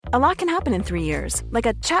A lot can happen in 3 years, like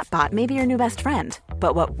a chatbot may be your new best friend.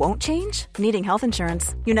 But what won't change? Needing health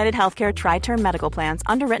insurance. United Healthcare Tri-Term Medical Plans,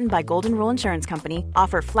 underwritten by Golden Rule Insurance Company,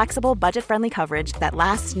 offer flexible, budget-friendly coverage that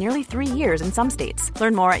lasts nearly 3 years in some states.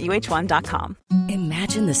 Learn more at uh1.com.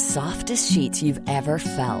 Imagine the softest sheets you've ever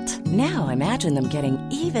felt. Now imagine them getting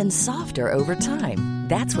even softer over time.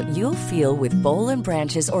 That's what you'll feel with Boll &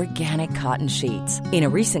 Branch's organic cotton sheets. In a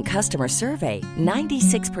recent customer survey,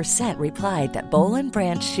 96% replied that Boll &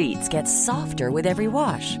 Branch sheets get softer with every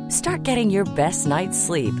wash. Start getting your best night's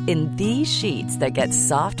sleep in these sheets that get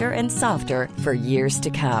softer and softer for years to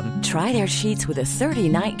come. Try their sheets with a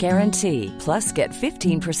 30-night guarantee. Plus, get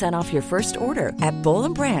 15% off your first order at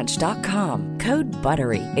bollandbranch.com. Code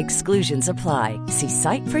BUTTERY. Exclusions apply. See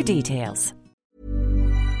site for details.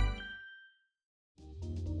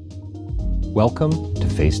 Welcome to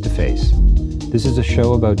Face to Face. This is a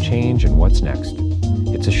show about change and what's next.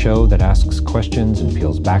 It's a show that asks questions and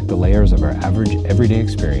peels back the layers of our average everyday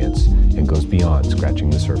experience and goes beyond scratching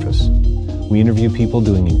the surface. We interview people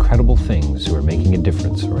doing incredible things who are making a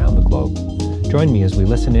difference around the globe. Join me as we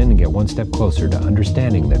listen in and get one step closer to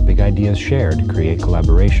understanding that big ideas shared create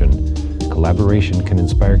collaboration. Collaboration can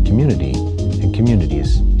inspire community, and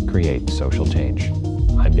communities create social change.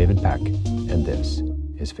 I'm David Peck, and this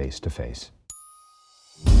is Face to Face.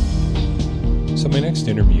 So my next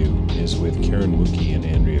interview is with Karen Wuchie and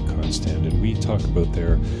Andrea Constand, and we talk about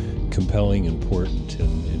their compelling, important,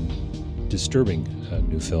 and disturbing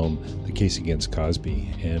new film, The Case Against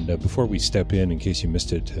Cosby. And before we step in case you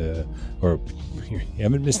missed it, or you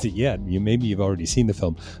haven't missed it yet, maybe you've already seen the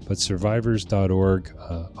film, but survivors.org,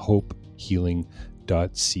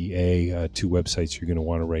 hopehealing.ca, two websites you're going to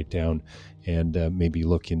want to write down and maybe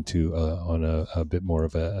look into on a bit more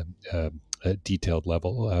of a detailed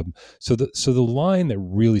level. So the line that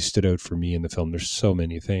really stood out for me in the film, there's so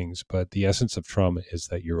many things, but the essence of trauma is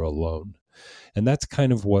that you're alone. And that's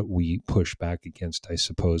kind of what we push back against, I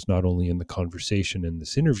suppose, not only in the conversation in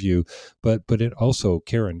this interview, but it also,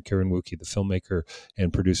 Karen Wuchie, the filmmaker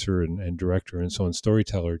and producer and director and so on,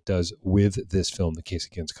 storyteller, does with this film, The Case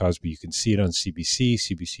Against Cosby. You can see it on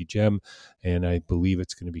CBC Gem, and I believe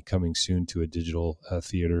it's going to be coming soon to a digital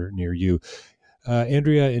theater near you.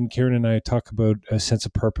 Andrea and Karen and I talk about a sense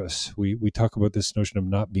of purpose. We talk about this notion of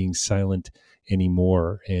not being silent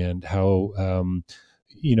anymore, and how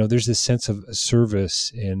there's this sense of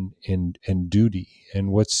service and duty.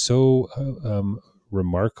 And what's so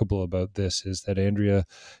remarkable about this is that Andrea,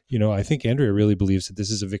 I think Andrea really believes that this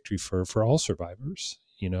is a victory for all survivors.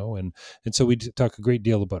 And so we talk a great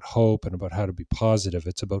deal about hope and about how to be positive.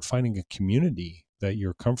 It's about finding a community that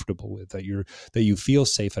you're comfortable with, that you feel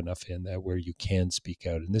safe enough in, that where you can speak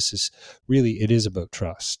out. And this is really, it is about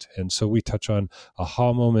trust. And so we touch on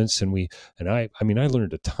aha moments, and I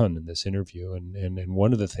learned a ton in this interview. And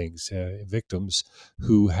one of the things, victims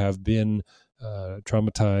who have been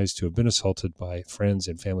traumatized, who have been assaulted by friends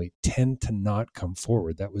and family, tend to not come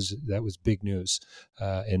forward. That was big news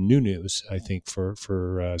and new news, I think, for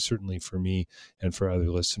certainly for me and for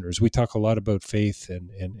other listeners. We talk a lot about faith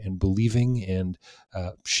and believing, and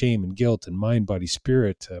shame and guilt and mind, body,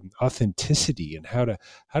 spirit, authenticity, and how to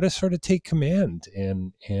sort of take command,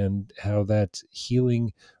 and how that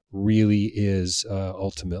healing really is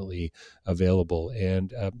ultimately available.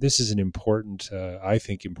 And this is an important, I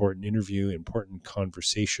think, important interview, important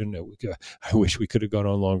conversation. I wish we could have gone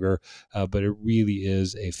on longer, but it really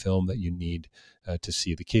is a film that you need to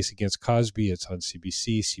see. The Case Against Cosby, it's on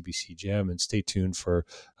CBC Gem, and stay tuned for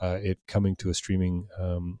it coming to a streaming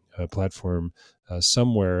platform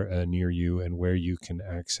somewhere near you, and where you can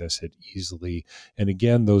access it easily. And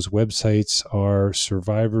again, those websites are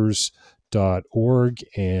survivors.org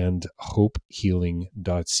and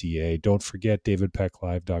hopehealing.ca. Don't forget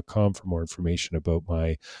davidpecklive.com for more information about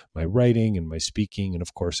my writing and my speaking, and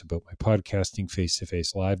of course about my podcasting,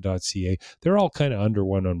 face-to-face-live.ca. They're all kind of under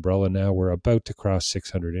one umbrella now. We're about to cross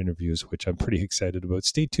 600 interviews, which I'm pretty excited about.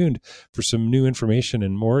 Stay tuned for some new information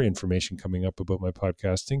and more information coming up about my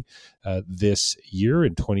podcasting this year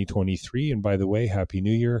in 2023. And by the way, Happy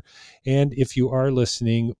New Year. And if you are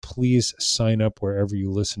listening, please sign up wherever you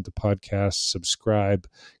listen to podcasts. Subscribe,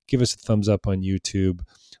 give us a thumbs up on YouTube,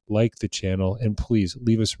 like the channel, and please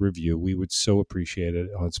leave us a review. We would so appreciate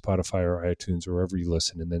it on Spotify or iTunes or wherever you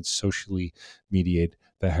listen, and then socially mediate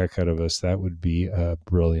the heck out of us. That would be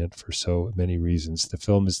brilliant for so many reasons. The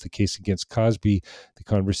film is The Case Against Cosby. The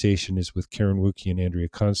conversation is with Karen Wuchie and Andrea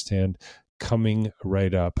Constand, coming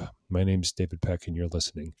right up. My name is David Peck, and you're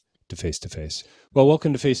listening to Face to Face. Well,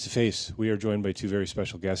 welcome to Face to Face. We are joined by two very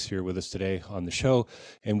special guests here with us today on the show,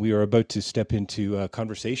 and we are about to step into a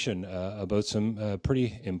conversation about some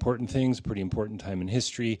pretty important things, pretty important time in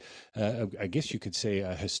history. I guess you could say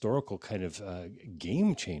a historical kind of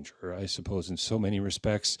game changer, I suppose, in so many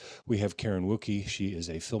respects. We have Karen Wucke. She is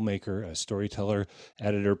a filmmaker, a storyteller,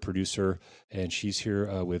 editor, producer, and she's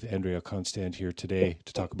here with Andrea Constand here today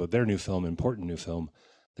to talk about their new film, important new film,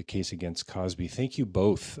 The Case Against Cosby. Thank you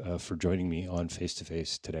both for joining me on Face to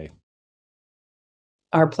Face today.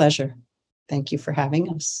 Our pleasure. Thank you for having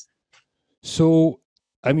us. So,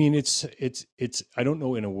 I mean, it's. I don't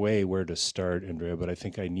know in a way where to start, Andrea, but I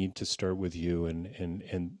think I need to start with you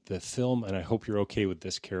and the film. And I hope you're okay with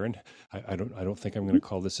this, Karen. I don't think I'm going to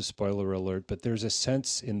call this a spoiler alert, but there's a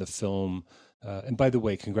sense in the film. And by the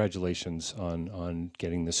way, congratulations on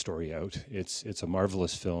getting this story out. It's a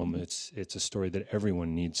marvelous film. It's a story that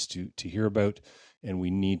everyone needs to hear about, and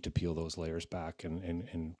we need to peel those layers back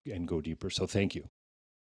and go deeper. So thank you.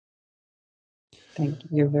 Thank you.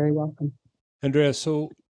 You're very welcome. Andrea,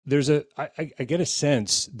 so there's I get a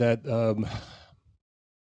sense that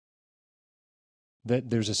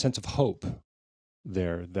that there's a sense of hope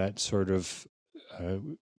there that sort of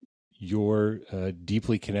you're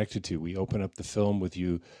deeply connected to. We open up the film with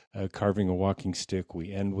you carving a walking stick.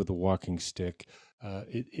 We end with a walking stick.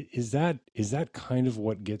 Is that kind of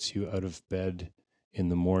what gets you out of bed in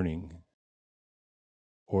the morning,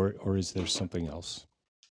 or is there something else?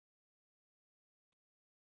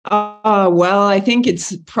 Well, I think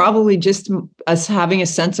it's probably just us having a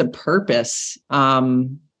sense of purpose.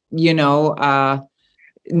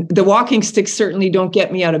 The walking sticks certainly don't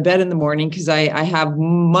get me out of bed in the morning because I have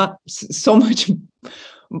so much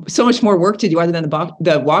more work to do other than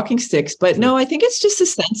the walking sticks. But no, I think it's just a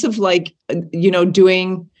sense of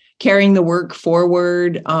carrying the work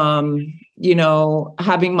forward,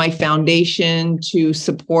 having my foundation to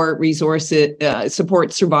support resources,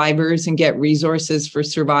 support survivors and get resources for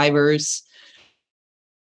survivors.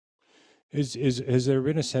 Has there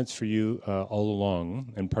been a sense for you all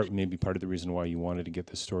along, and maybe part of the reason why you wanted to get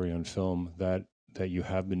this story on film, that you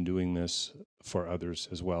have been doing this for others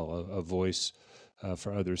as well, a voice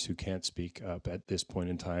for others who can't speak up at this point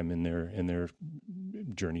in time in their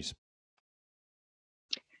journeys?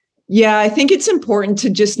 Yeah, I think it's important to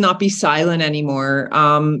just not be silent anymore.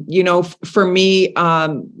 For me,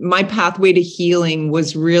 my pathway to healing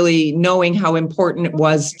was really knowing how important it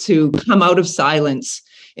was to come out of silence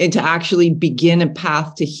and to actually begin a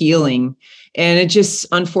path to healing. And it just,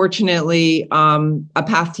 unfortunately, a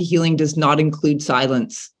path to healing does not include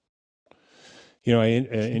silence.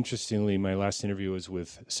 Interestingly, my last interview was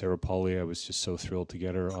with Sarah Polley. I was just so thrilled to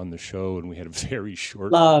get her on the show, and we had a very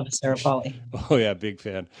short. Love Sarah Polley. Oh yeah, big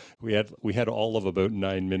fan. We had all of about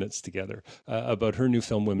 9 minutes together about her new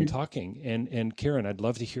film, Women Talking. And Karen, I'd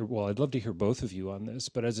love to hear both of you on this.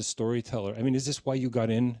 But as a storyteller, I mean, is this why you got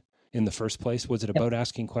in the first place? Was it about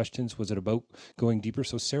asking questions? Was it about going deeper?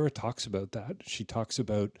 So Sarah talks about that. She talks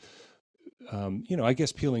about. I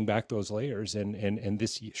guess peeling back those layers and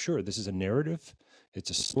this is a narrative. It's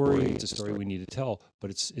a story. It's a story we need to tell, but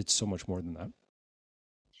it's so much more than that.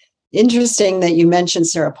 Interesting that you mentioned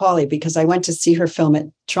Sarah Polley, because I went to see her film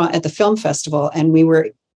at the film festival, and we were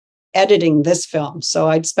editing this film. So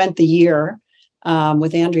I'd spent the year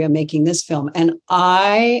with Andrea making this film, and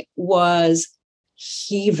I was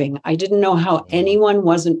heaving. I didn't know how anyone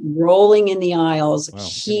wasn't rolling in the aisles,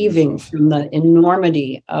 heaving from the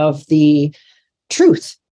enormity of the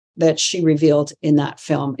truth that she revealed in that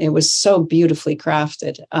film. It was so beautifully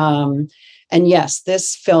crafted. And yes,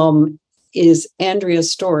 this film is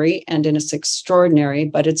Andrea's story, and it's extraordinary,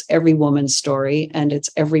 but it's every woman's story, and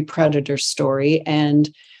it's every predator's story.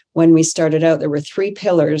 And when we started out, there were three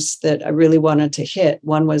pillars that I really wanted to hit.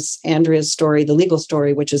 One was Andrea's story, the legal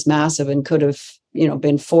story, which is massive and could have,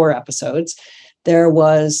 been 4 episodes. There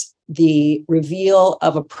was the reveal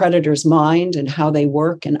of a predator's mind and how they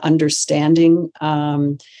work, and understanding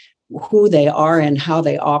who they are and how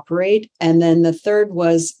they operate. And then the third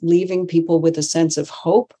was leaving people with a sense of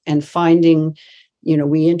hope and finding,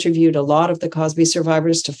 we interviewed a lot of the Cosby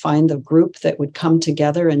survivors to find the group that would come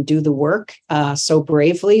together and do the work so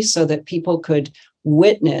bravely, so that people could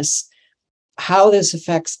witness how this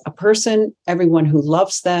affects a person, everyone who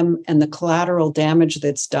loves them, and the collateral damage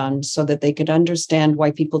that's done, so that they could understand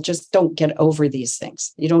why people just don't get over these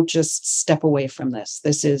things. You don't just step away from this.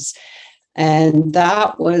 And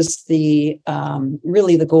that was the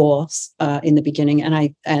really the goal in the beginning, and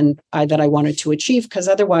I that I wanted to achieve, because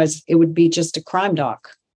otherwise it would be just a crime doc.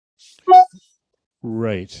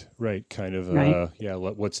 Right, right. Kind of, right? yeah,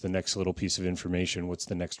 what's the next little piece of information? What's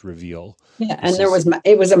the next reveal? Yeah, This and there is, was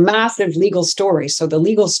it was a massive legal story. So the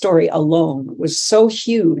legal story alone was so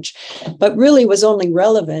huge, but really was only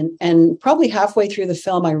relevant. And probably halfway through the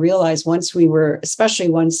film, I realized especially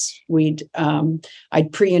once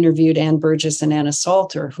I'd pre-interviewed Anne Burgess and Anna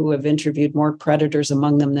Salter, who have interviewed more predators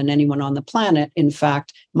among them than anyone on the planet. In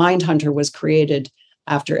fact, Mindhunter was created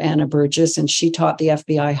after Anna Burgess, and she taught the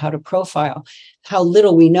FBI how to profile. How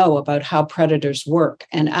little we know about how predators work.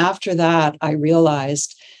 And after that, I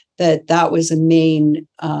realized that was a main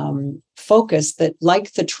focus, that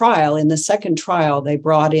like the trial, in the second trial, they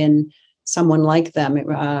brought in someone like them.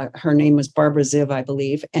 Her name was Barbara Ziv, I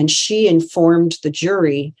believe, and she informed the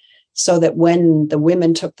jury so that when the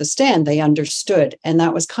women took the stand, they understood. And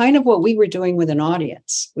that was kind of what we were doing with an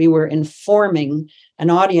audience. We were informing an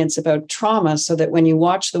audience about trauma so that when you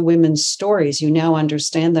watch the women's stories, you now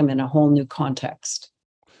understand them in a whole new context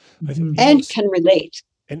and can relate.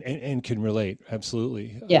 And can relate,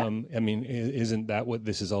 absolutely. Yeah. I mean, isn't that what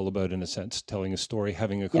this is all about, in a sense? Telling a story,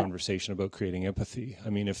 having a conversation about creating empathy. I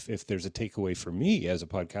mean, if there's a takeaway for me as a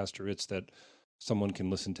podcaster, it's that someone can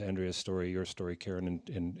listen to Andrea's story, your story, Karen,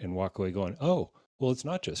 and walk away going, oh, well, it's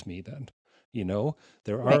not just me then. You know,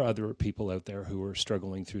 there are other people out there who are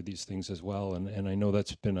struggling through these things as well, and I know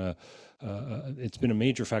that's been it's been a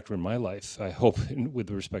major factor in my life. I hope, with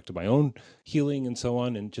respect to my own healing and so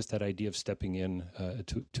on, and just that idea of stepping in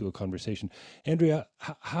to a conversation. Andrea,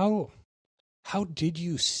 how did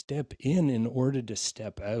you step in order to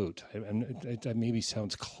step out? And it maybe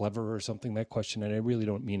sounds clever or something, that question, and I really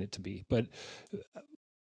don't mean it to be, but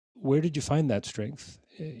where did you find that strength?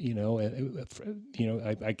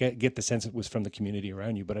 I get the sense it was from the community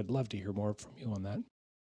around you, but I'd love to hear more from you on that.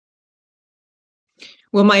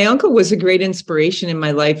 Well, my uncle was a great inspiration in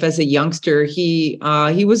my life as a youngster. He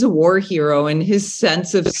was a war hero, and his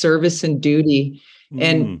sense of service and duty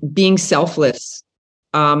and being selfless,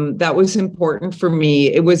 that was important for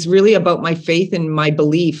me. It was really about my faith and my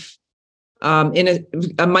belief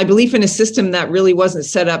my belief in a system that really wasn't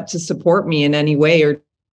set up to support me in any way. Or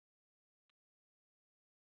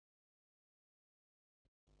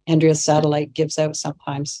Andrea's satellite gives out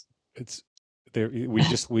sometimes. It's there. We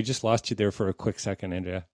just lost you there for a quick second,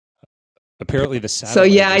 Andrea. Apparently the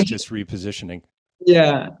satellite is just repositioning.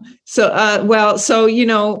 Yeah. So,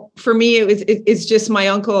 for me, it's just my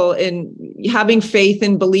uncle, and having faith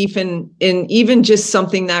and belief in even just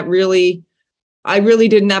something that I really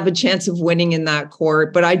didn't have a chance of winning in that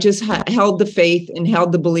court, but I just held the faith and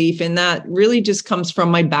held the belief. And that really just comes from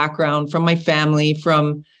my background, from my family,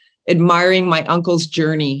 from admiring my uncle's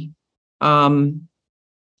journey. And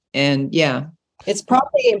yeah. It's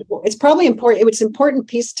probably important. It was an important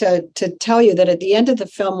piece to tell you that at the end of the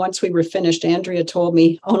film, once we were finished, Andrea told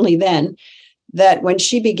me only then that when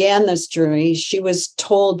she began this journey, she was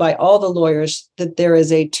told by all the lawyers that there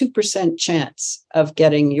is a 2% chance of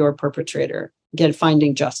getting your perpetrator,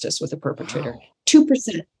 finding justice with a perpetrator. Wow.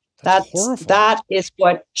 2%. That is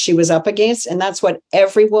what she was up against, and that's what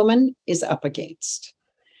every woman is up against.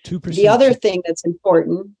 2%. The other thing that's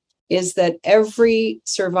important is that every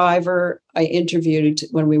survivor I interviewed,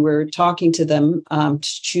 when we were talking to them to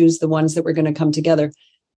choose the ones that were going to come together,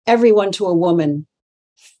 everyone to a woman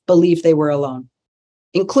believed they were alone,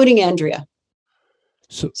 including Andrea.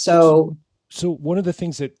 So one of the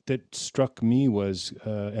things that struck me was,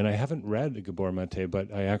 and I haven't read Gabor Mate,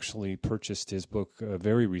 but I actually purchased his book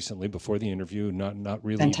very recently before the interview, not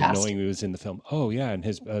really even knowing he was in the film. Oh yeah, and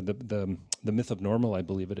his the Myth of Normal, I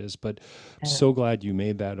believe it is. But so glad you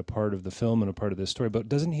made that a part of the film and a part of this story. But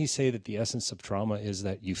doesn't he say that the essence of trauma is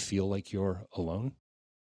that you feel like you're alone?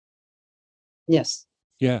 Yes.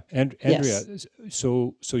 Yeah, and Andrea, yes.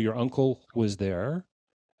 So your uncle was there.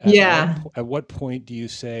 At what point do you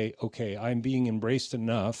say, okay, I'm being embraced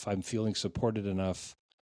enough, I'm feeling supported enough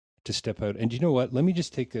to step out? And you know what? Let me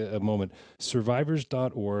just take a moment.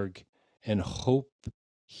 Survivors.org and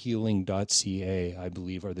hopehealing.ca, I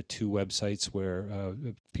believe, are the two websites where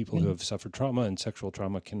people who have suffered trauma and sexual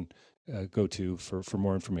trauma can go to for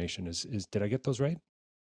more information. Did I get those right?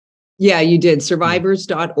 Yeah, you did.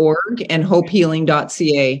 Survivors.org and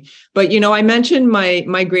hopehealing.ca. But, I mentioned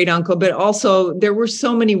my great uncle, but also there were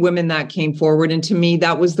so many women that came forward. And to me,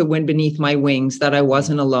 that was the wind beneath my wings, that I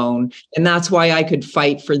wasn't alone. And that's why I could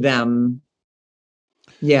fight for them.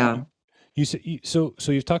 Yeah. You say, so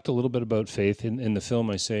you've talked a little bit about faith in the film.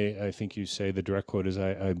 I think you say the direct quote is,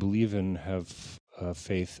 I believe and have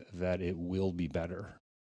faith that it will be better.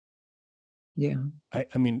 Yeah.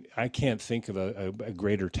 I mean, I can't think of a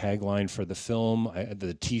greater tagline for the film.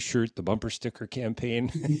 The T-shirt, the bumper sticker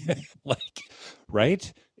campaign,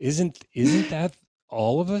 right? Isn't that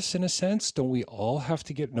all of us in a sense? Don't we all have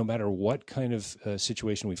to get, no matter what kind of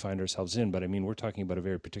situation we find ourselves in? But I mean, we're talking about a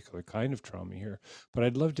very particular kind of trauma here. But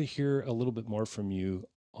I'd love to hear a little bit more from you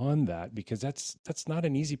on that, because that's not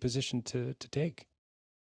an easy position to take.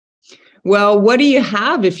 Well, what do you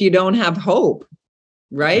have if you don't have hope?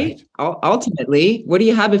 Right? Ultimately, what do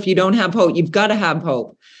you have if you don't have hope? You've got to have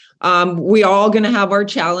hope. We all going to have our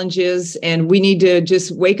challenges, and we need to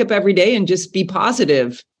just wake up every day and just be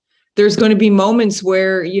positive. There's going to be moments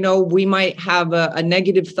where, we might have a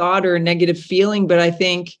negative thought or a negative feeling, but I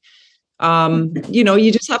think,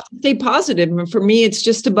 you just have to stay positive. And for me, it's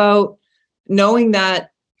just about knowing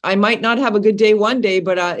that I might not have a good day one day,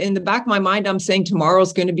 but in the back of my mind, I'm saying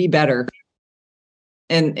tomorrow's going to be better.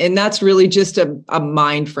 And that's really just a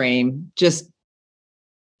mind frame. Just,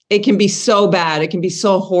 it can be so bad. It can be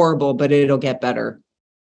so horrible, but it'll get better.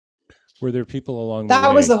 Were there people along the way?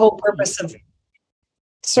 That was the whole purpose of,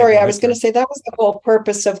 sorry, I was going to say that was the whole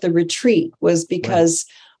purpose of the retreat, was because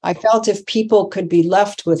I felt if people could be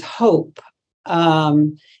left with hope,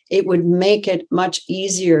 it would make it much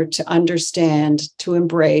easier to understand, to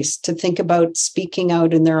embrace, to think about speaking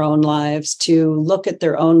out in their own lives, to look at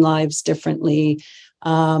their own lives differently.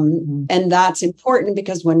 And that's important,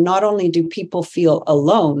 because when not only do people feel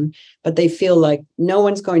alone, but they feel like no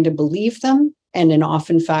one's going to believe them. And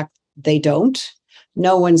in fact, they don't.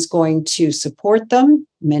 No one's going to support them.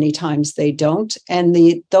 Many times they don't. And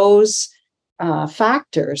those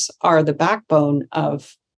factors are the backbone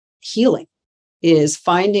of healing, is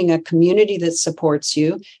finding a community that supports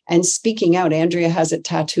you and speaking out. Andrea has it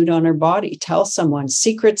tattooed on her body. Tell someone.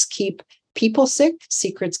 Secrets keep people sick.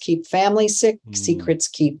 Secrets keep families sick. Secrets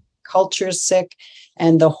keep cultures sick.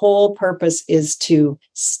 And the whole purpose is to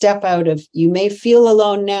step out of, you may feel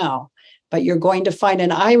alone now, but you're going to find,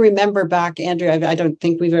 and I remember back, Andrea, I don't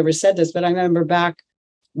think we've ever said this, but I remember back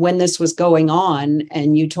when this was going on,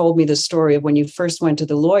 and you told me the story of when you first went to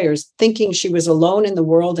the lawyers, thinking she was alone in the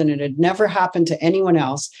world and it had never happened to anyone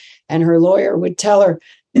else. And her lawyer would tell her,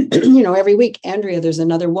 every week, Andrea, there's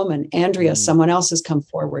another woman. Andrea, someone else has come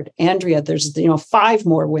forward. Andrea, there's, 5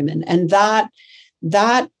 more women. And that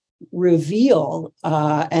reveal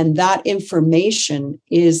and that information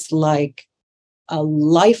is like a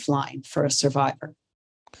lifeline for a survivor.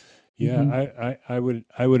 Yeah, I would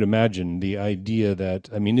imagine the idea that,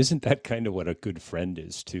 isn't that kind of what a good friend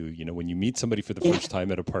is too? When you meet somebody for the first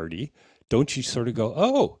time at a party, don't you sort of go,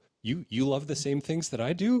 oh, you love the same things that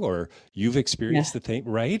I do, or you've experienced the thing,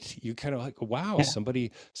 right? You kind of like, wow,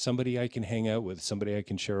 somebody I can hang out with, somebody I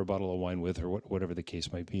can share a bottle of wine with, or whatever the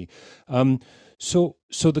case might be. So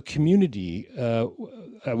the community,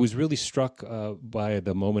 I was really struck by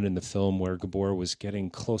the moment in the film where Gabor was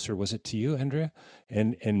getting closer. Was it to you, Andrea?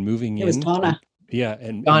 And moving in. It was Donna. Yeah,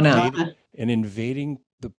 and invading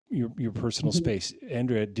your personal space.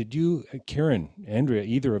 Andrea, did you, Karen, Andrea,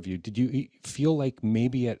 either of you, did you feel like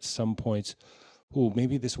maybe at some points,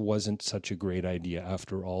 maybe this wasn't such a great idea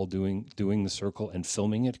after all, doing the circle and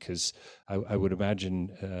filming it? Because I would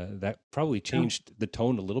imagine that probably changed the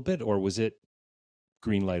tone a little bit, or was it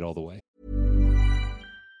green light all the way?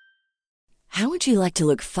 How would you like to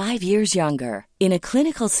look 5 years younger? In a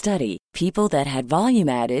clinical study, people that had volume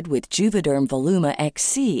added with Juvederm Voluma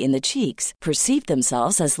XC in the cheeks perceived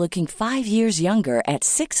themselves as looking 5 years younger at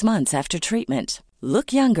 6 months after treatment.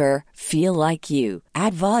 Look younger, feel like you.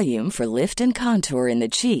 Add volume for lift and contour in the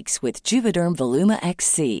cheeks with Juvederm Voluma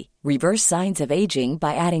XC. Reverse signs of aging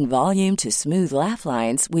by adding volume to smooth laugh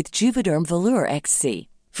lines with Juvederm Volure XC.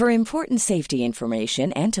 For important safety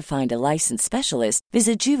information and to find a licensed specialist,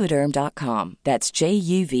 visit Juvederm.com. That's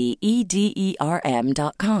JUVEDERM.com.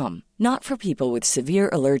 Not for people with severe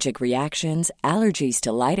allergic reactions, allergies to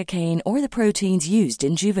lidocaine, or the proteins used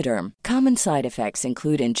in Juvederm. Common side effects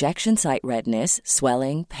include injection site redness,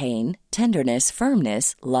 swelling, pain, tenderness,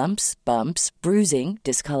 firmness, lumps, bumps, bruising,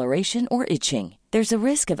 discoloration, or itching. There's a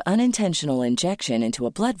risk of unintentional injection into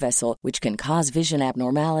a blood vessel, which can cause vision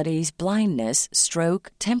abnormalities, blindness,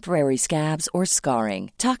 stroke, temporary scabs, or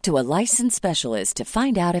scarring. Talk to a licensed specialist to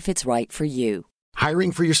find out if it's right for you.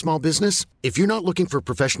 Hiring for your small business? If you're not looking for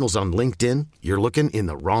professionals on LinkedIn, you're looking in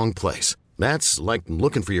the wrong place. That's like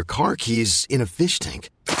looking for your car keys in a fish tank.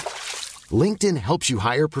 LinkedIn helps you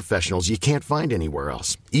hire professionals you can't find anywhere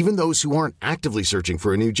else, even those who aren't actively searching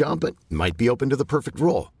for a new job but might be open to the perfect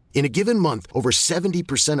role. In a given month, over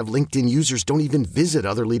 70% of LinkedIn users don't even visit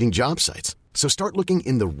other leading job sites. So start looking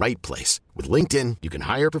in the right place. With LinkedIn, you can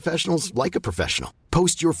hire professionals like a professional.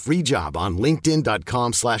 Post your free job on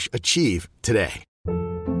linkedin.com/achieve today.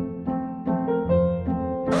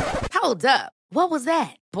 Hold up. What was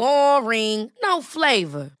that? Boring. No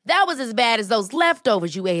flavor. That was as bad as those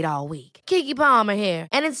leftovers you ate all week. Keke Palmer here,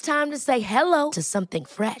 and it's time to say hello to something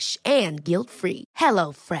fresh and guilt-free.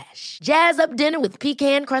 Hello Fresh. Jazz up dinner with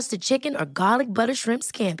pecan-crusted chicken or garlic butter shrimp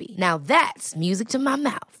scampi. Now that's music to my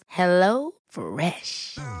mouth. Hello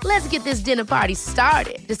Fresh. Let's get this dinner party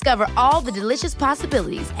started. Discover all the delicious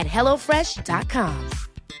possibilities at hellofresh.com.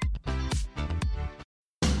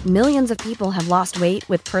 Millions of people have lost weight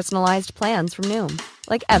with personalized plans from Noom.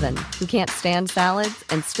 Like Evan, who can't stand salads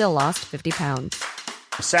and still lost 50 pounds.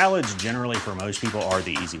 Salads generally for most people are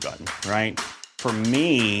the easy button, right? For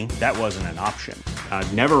me, that wasn't an option. I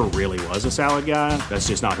never really was a salad guy. That's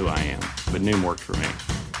just not who I am. But Noom worked for me.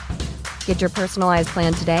 Get your personalized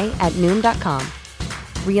plan today at Noom.com.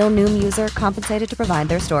 Real Noom user compensated to provide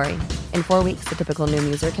their story. In 4 weeks, the typical Noom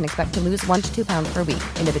user can expect to lose 1 to 2 pounds per week.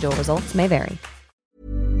 Individual results may vary.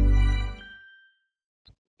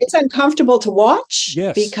 It's uncomfortable to watch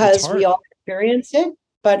because we all experience it.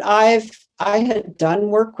 But I had done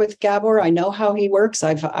work with Gabor. I know how he works.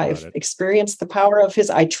 I've experienced the power of his.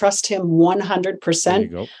 I trust him 100%. There you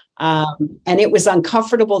go. And it was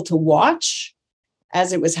uncomfortable to watch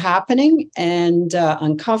as it was happening, and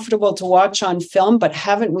uncomfortable to watch on film. But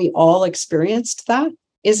haven't we all experienced that?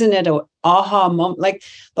 Isn't it an aha moment? Like,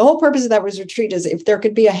 the whole purpose of that was retreat is if there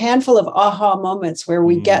could be a handful of aha moments where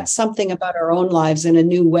we get something about our own lives in a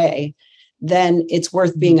new way, then it's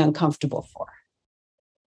worth being uncomfortable for.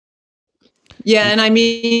 Yeah. And I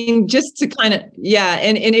mean, just to kind of,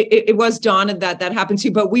 and it was Donna that happened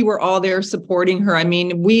to, but we were all there supporting her. I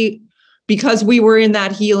mean, because we were in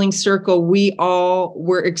that healing circle, we all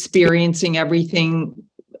were experiencing everything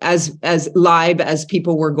as live as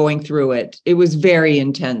people were going through it. It was very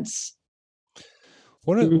intense.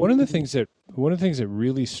 One of the things that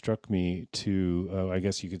really struck me I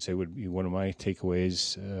guess you could say would be one of my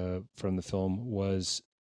takeaways from the film was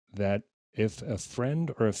that if a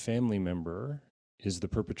friend or a family member is the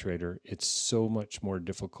perpetrator, it's so much more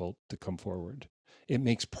difficult to come forward. It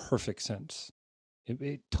makes perfect sense.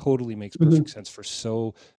 It totally makes perfect sense for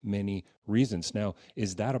so many reasons. Now,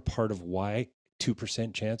 is that a part of why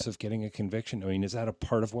 2% chance of getting a conviction? I mean, is that a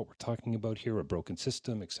part of what we're talking about here, a broken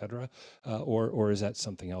system, et cetera? Or is that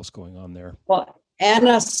something else going on there? Well,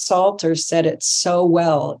 Anna Salter said it so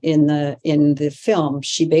well in the film.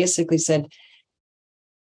 She basically said,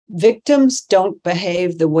 victims don't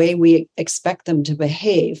behave the way we expect them to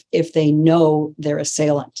behave if they know their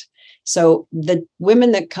assailant. So the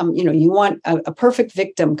women that come, you want a perfect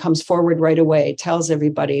victim comes forward right away, tells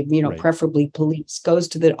everybody, right. Preferably police, goes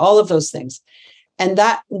to all of those things. And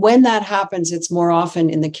that when that happens, it's more often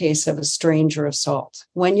in the case of a stranger assault.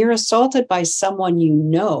 When you're assaulted by someone you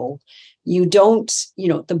don't,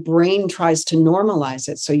 the brain tries to normalize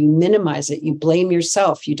it. So you minimize it, you blame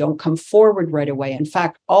yourself, you don't come forward right away. In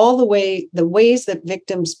fact, the ways that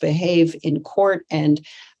victims behave in court and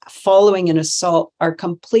following an assault are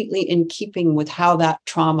completely in keeping with how that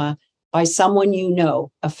trauma by someone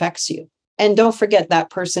affects you. And don't forget that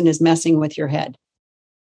person is messing with your head,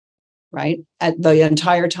 right? At the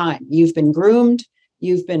entire time. You've been groomed,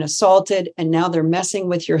 you've been assaulted, and now they're messing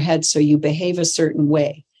with your head so you behave a certain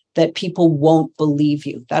way that people won't believe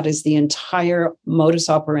you. That is the entire modus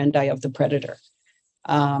operandi of the predator.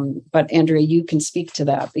 But Andrea, you can speak to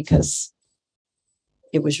that because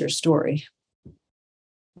it was your story.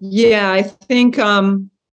 Yeah, I think, for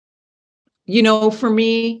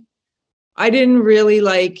me, I didn't really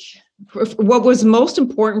what was most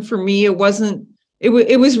important for me. It was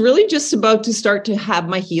really just about to start to have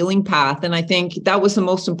my healing path. And I think that was the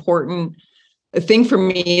most important thing for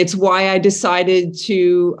me. It's why I decided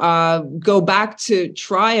to go back to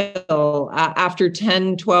trial after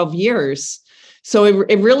 10, 12 years. So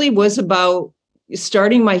it really was about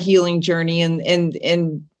starting my healing journey and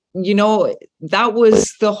that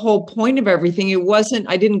was the whole point of everything.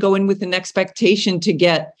 I didn't go in with an expectation to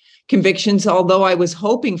get convictions, although I was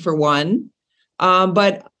hoping for one.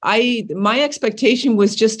 But my expectation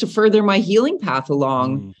was just to further my healing path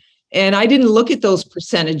along. And I didn't look at those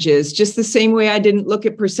percentages just the same way I didn't look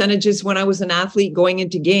at percentages when I was an athlete going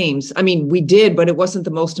into games. I mean, we did, but it wasn't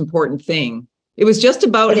the most important thing. It was just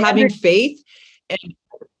about having faith. And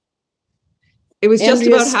it was just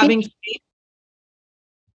about having faith.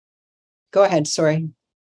 Go ahead. Sorry.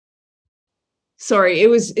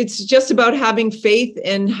 It's just about having faith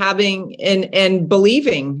and having and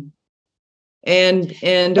believing. And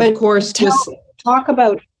of course, talk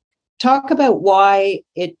about why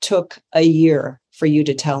it took a year for you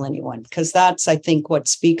to tell anyone, because that's, I think, what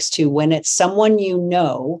speaks to when it's someone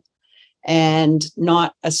and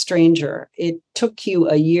not a stranger. It took you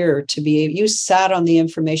a year to be, you sat on the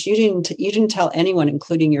information. You didn't tell anyone,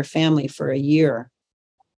 including your family, for a year.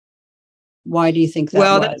 Why do you think that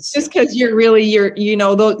well, was? That's just because you're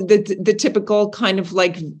the typical kind of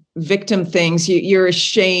like victim things. You're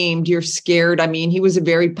ashamed, you're scared. I mean, he was a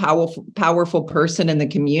very powerful person in the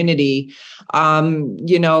community.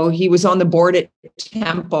 He was on the board at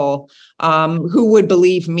Temple. Who would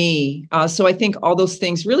believe me? So I think all those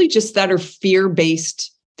things really just that are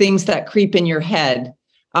fear-based things that creep in your head.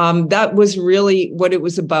 That was really what it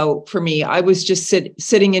was about for me. I was just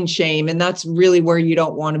sitting in shame, and that's really where you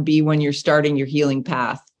don't want to be when you're starting your healing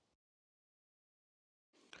path.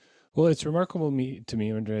 Well, it's remarkable to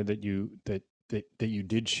me, Andrea, that you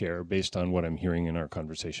did share, based on what I'm hearing in our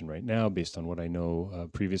conversation right now, based on what I know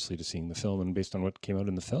previously to seeing the film, and based on what came out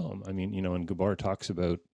in the film. I mean, and Gabor talks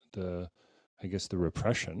about the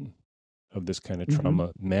repression of this kind of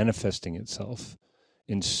trauma manifesting itself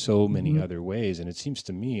in so many other ways. And it seems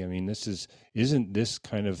to me, I mean,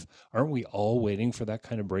 aren't we all waiting for that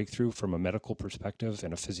kind of breakthrough from a medical perspective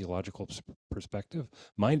and a physiological perspective?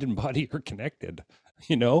 Mind and body are connected,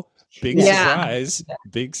 big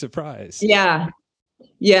surprise. Yeah.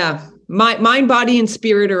 Yeah. Mind, body, and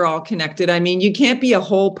spirit are all connected. I mean, you can't be a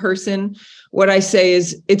whole person. What I say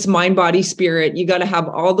is it's mind, body, spirit. You got to have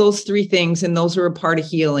all those three things, and those are a part of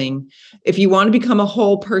healing. If you want to become a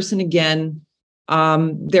whole person again,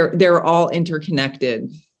 they're all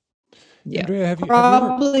interconnected. Yeah. Andrea,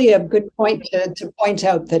 probably a good point to point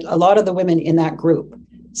out that a lot of the women in that group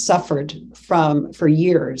suffered for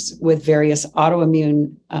years with various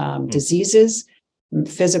autoimmune diseases,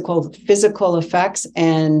 physical effects.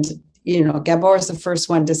 And, Gabor is the first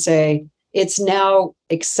one to say it's now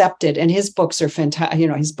accepted. And his books are fantastic.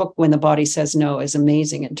 His book, When the Body Says No, is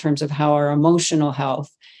amazing in terms of how our emotional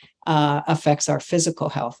health affects our physical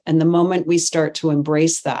health. And the moment we start to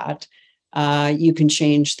embrace that, you can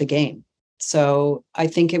change the game. So I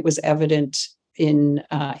think it was evident in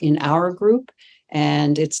our group,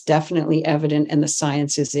 and it's definitely evident, and the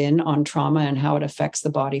science is in on trauma and how it affects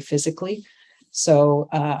the body physically. So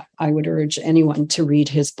I would urge anyone to read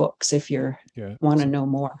his books if you want to know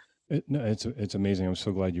more. It's amazing. I'm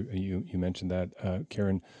so glad you mentioned that,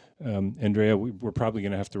 Karen. Andrea, we're probably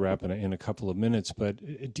going to have to wrap in a couple of minutes, but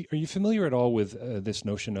are you familiar at all with this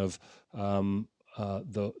notion of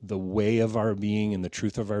the way of our being and the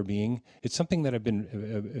truth of our being? It's something that I've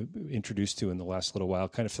been introduced to in the last little while,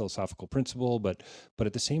 kind of philosophical principle, but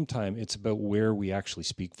at the same time, it's about where we actually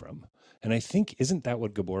speak from. And I think, isn't that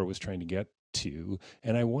what Gabor was trying to get to?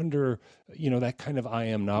 And I wonder, that kind of, I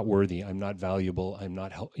am not worthy, I'm not valuable, I'm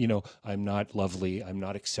not, I'm not lovely, I'm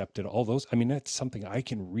not accepted, all those, I mean, that's something I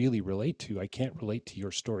can really relate to. I can't relate to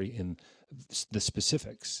your story in the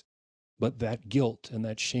specifics, but that guilt and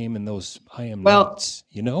that shame and those I am nots,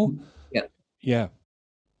 Yeah. Yeah.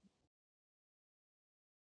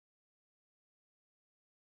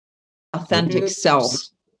 Authentic self.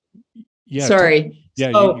 Yeah. Sorry.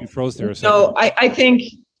 Yeah. So, you froze there a second. So I think,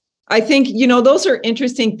 those are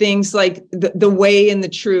interesting things, like the way and the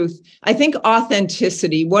truth. I think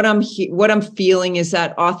authenticity, what I'm feeling is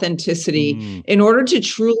that authenticity. In order to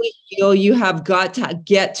truly heal, you have got to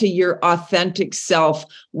get to your authentic self,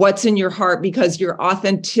 what's in your heart, because your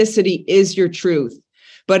authenticity is your truth.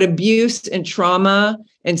 But abuse and trauma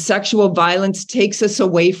and sexual violence takes us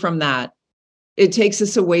away from that. It takes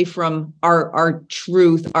us away from our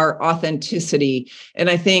truth, our authenticity. And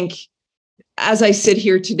I think, as I sit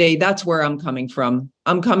here today, that's where I'm coming from.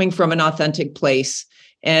 I'm coming from an authentic place,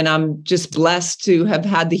 and I'm just blessed to have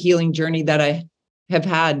had the healing journey that I have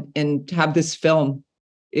had and to have this film.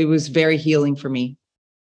 It was very healing for me.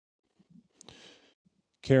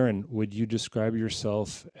 Karen, would you describe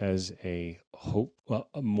yourself as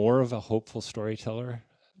more of a hopeful storyteller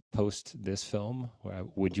post this film?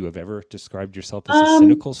 Would you have ever described yourself as a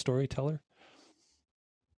cynical storyteller?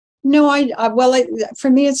 No, for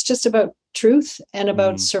me, it's just about truth and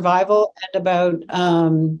about survival and about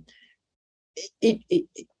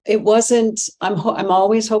it wasn't. I'm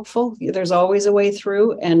always hopeful. There's always a way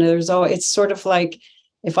through, and it's sort of like,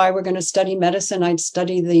 if I were going to study medicine, I'd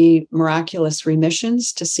study the miraculous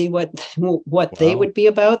remissions to see what they would be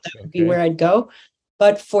about. That would be where I'd go.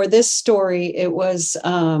 But for this story, it was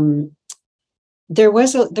there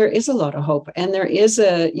is a lot of hope, and there is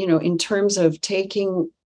in terms of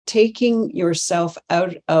taking yourself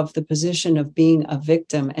out of the position of being a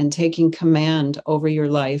victim and taking command over your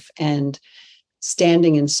life and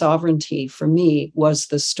standing in sovereignty for me was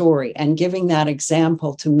the story, and giving that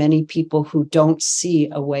example to many people who don't see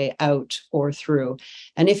a way out or through.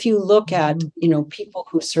 And if you look at, people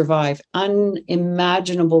who survive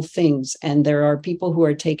unimaginable things, and there are people who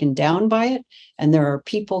are taken down by it, and there are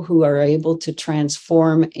people who are able to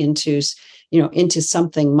transform into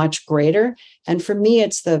something much greater. And for me,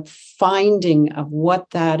 it's the finding of what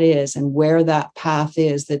that is and where that path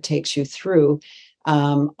is that takes you through.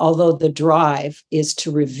 Although the drive is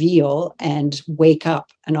to reveal and wake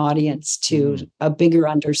up an audience to a bigger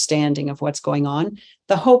understanding of what's going on.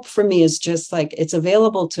 The hope for me is just like, it's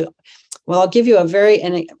available to, I'll give you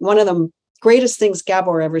one of the greatest things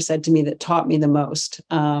Gabor ever said to me that taught me the most.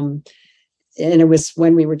 And it was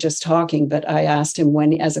when we were just talking, but I asked him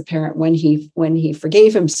when he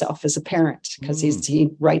forgave himself as a parent, because he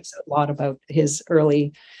writes a lot about his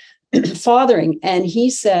early fathering. And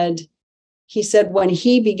he said when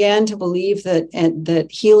he began to believe that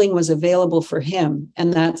healing was available for him,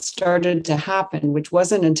 and that started to happen, which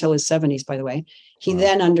wasn't until his 70s, by the way, he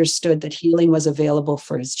then understood that healing was available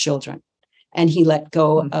for his children, and he let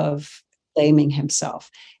go of blaming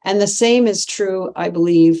himself. And the same is true, I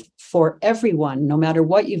believe, for everyone. No matter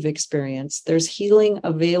what you've experienced, there's healing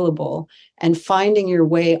available, and finding your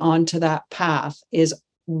way onto that path is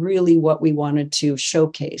really what we wanted to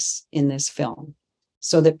showcase in this film,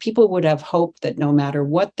 so that people would have hope that no matter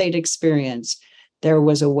what they'd experience, there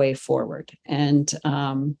was a way forward. And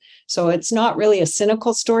so it's not really a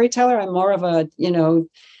cynical storyteller. I'm more of a,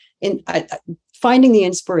 finding the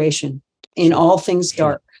inspiration in all things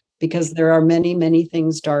dark, because there are many, many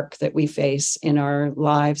things dark that we face in our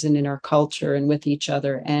lives and in our culture and with each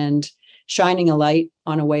other. And shining a light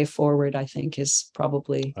on a way forward, I think, is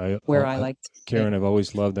probably where I like to Karen, I've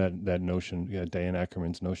always loved that notion, Diane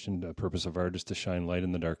Ackerman's notion, the purpose of art is to shine light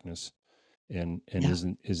in the darkness. And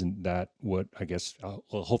isn't that what, I guess,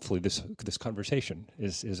 hopefully this conversation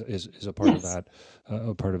is a part of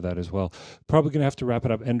that, as well. Probably going to have to wrap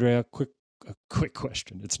it up. Andrea, a quick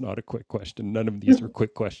question. It's not a quick question. None of these are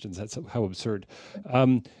quick questions. That's how absurd.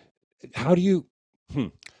 How do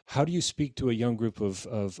you speak to a young group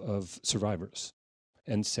of survivors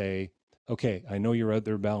and say, okay, I know you're out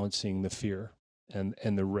there balancing the fear and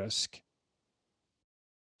the risk.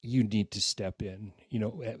 You need to step in.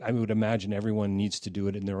 I would imagine everyone needs to do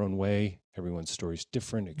it in their own way. Everyone's story is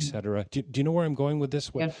different, et cetera. Do you know where I'm going with this?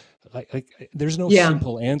 There's no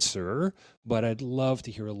simple answer, but I'd love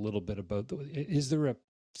to hear a little bit about, is there a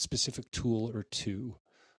specific tool or two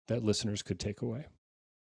that listeners could take away?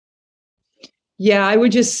 Yeah, I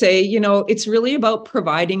would just say, it's really about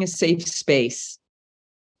providing a safe space.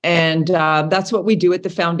 And that's what we do at the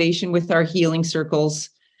foundation with our healing circles.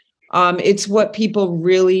 It's what people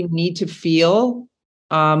really need to feel.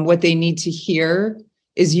 What they need to hear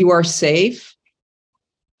is you are safe.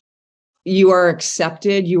 You are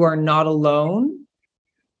accepted. You are not alone.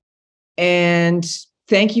 And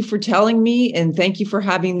thank you for telling me, and thank you for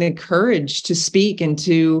having the courage to speak and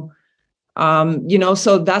to,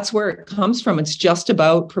 so that's where it comes from. It's just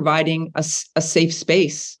about providing a safe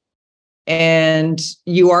space. And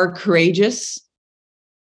you are courageous.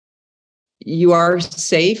 You are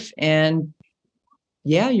safe, and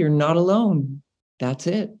you're not alone. That's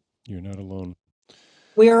it. You're not alone.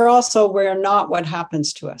 We're not what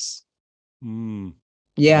happens to us.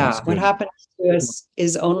 Yeah. What happens to us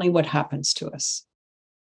is only what happens to us.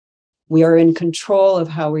 We are in control of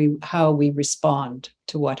how we respond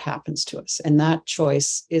to what happens to us. And that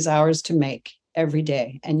choice is ours to make every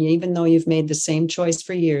day. And even though you've made the same choice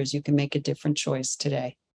for years, you can make a different choice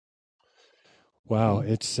today. Wow,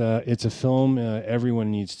 it's a film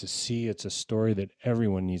everyone needs to see. It's a story that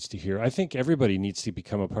everyone needs to hear. I think everybody needs to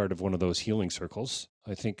become a part of one of those healing circles.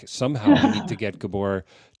 I think somehow we need to get Gabor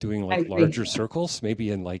doing larger circles, maybe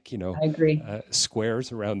in I agree.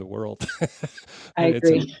 Squares around the world. I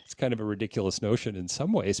agree. It's kind of a ridiculous notion in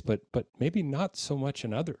some ways, but maybe not so much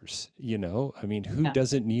in others. I mean, who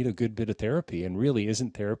doesn't need a good bit of therapy? And really,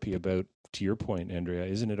 isn't therapy about, to your point, Andrea,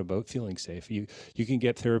 isn't it about feeling safe? You can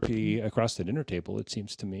get therapy across the dinner table, it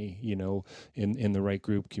seems to me, in the right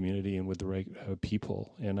group community and with the right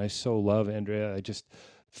people. And I so love, Andrea,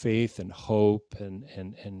 faith and hope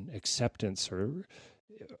and acceptance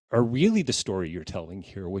are really the story you're telling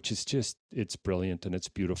here, which is it's brilliant and it's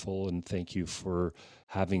beautiful. And thank you for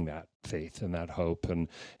having that faith and that hope. And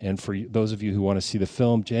for those of you who want to see the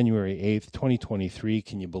film, January 8th, 2023,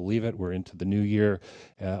 can you believe it? We're into the new year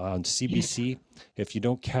on CBC. If you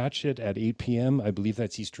don't catch it at 8 p.m., I believe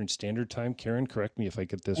that's Eastern Standard Time. Karen, correct me if I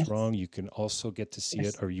get this wrong. You can also get to see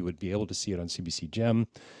it, or you would be able to see it on CBC Gem.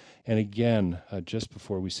 And again, just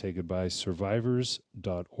before we say goodbye,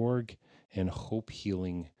 survivors.org. and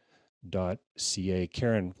hopehealing.ca.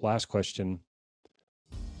 Karen, last question.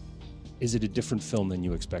 Is it a different film than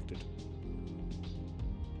you expected?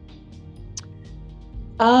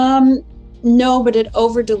 No, but it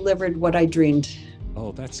over-delivered what I dreamed.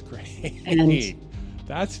 Oh, that's great. And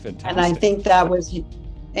that's fantastic. And I think that was,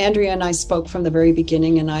 Andrea and I spoke from the very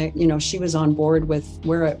beginning, and she was on board with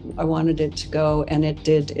where I wanted it to go, and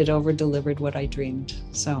it over-delivered what I dreamed.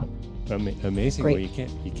 So amazing. Great. Well,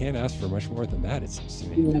 you can't ask for much more than that.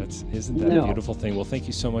 Isn't that a beautiful thing? Well, thank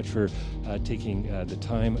you so much for taking the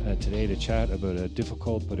time today to chat about a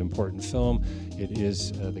difficult but important film. It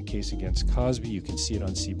is The Case Against Cosby. You can see it on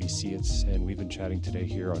CBC. And we've been chatting today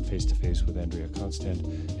here on Face to Face with Andrea Constand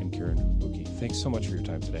and Karen Wucke. Thanks so much for your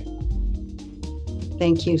time today.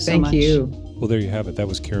 Thank you so much. Thank you. Well, there you have it. That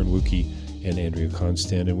was Karen Wucke and Andrea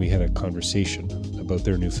Constand, and we had a conversation about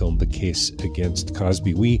their new film, The Case Against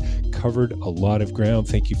Cosby. We covered a lot of ground.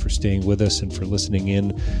 Thank you for staying with us and for listening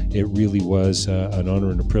in. It really was an honor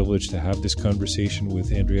and a privilege to have this conversation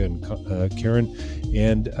with Andrea and Karen,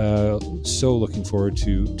 and so looking forward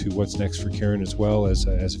to what's next for Karen as well as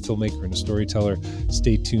a filmmaker and a storyteller.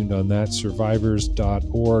 Stay tuned on that.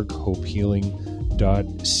 Survivors.org,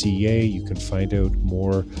 hopehealing.ca. You can find out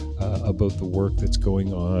more about the work that's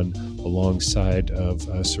going on alongside of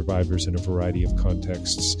survivors in a variety of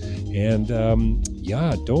contexts. And don't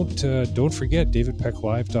forget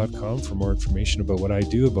davidpecklive.com for more information about what I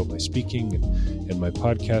do, about my speaking and my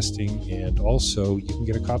podcasting. And also you can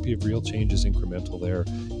get a copy of Real Change is Incremental there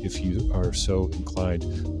if you are so inclined.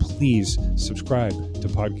 Please subscribe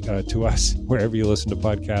to us wherever you listen to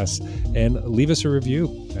podcasts, and leave us a review.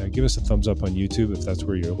 Give us a thumbs up on YouTube if that's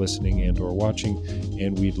where you're listening and or watching,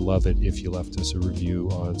 and we'd love it if you left us a review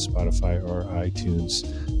on Spotify or iTunes.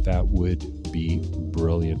 That would be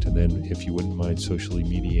brilliant. And then if you wouldn't mind socially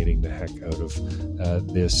mediating the heck out of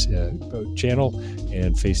this channel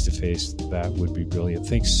and face-to-face, that would be brilliant.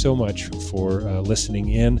 Thanks so much for listening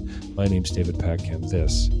in. My name's David Peck, and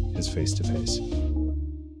this is Face-to-Face.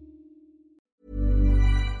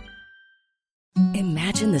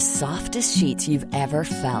 Imagine the softest sheets you've ever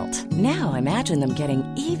felt. Now imagine them getting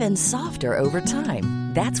even softer over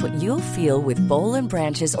time. That's what you'll feel with Boll &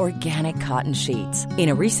 Branch's organic cotton sheets. In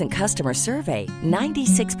a recent customer survey,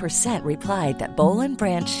 96% replied that Boll &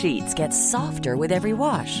 Branch sheets get softer with every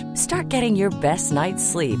wash. Start getting your best night's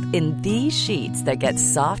sleep in these sheets that get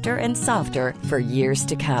softer and softer for years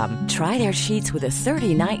to come. Try their sheets with a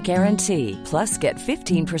 30-night guarantee. Plus, get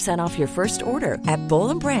 15% off your first order at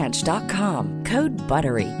bollandbranch.com. Code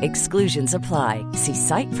BUTTERY. Exclusions apply. See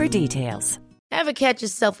site for details. Ever catch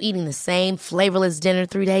yourself eating the same flavorless dinner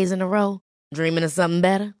 3 days in a row? Dreaming of something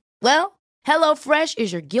better? Well, HelloFresh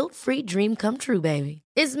is your guilt-free dream come true, baby.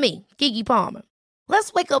 It's me, Keke Palmer.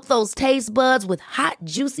 Let's wake up those taste buds with hot,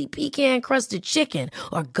 juicy pecan-crusted chicken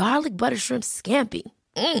or garlic butter shrimp scampi.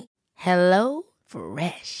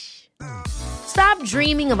 HelloFresh. Stop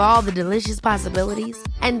dreaming of all the delicious possibilities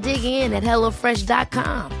and dig in at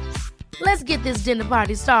HelloFresh.com. Let's get this dinner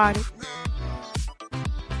party started.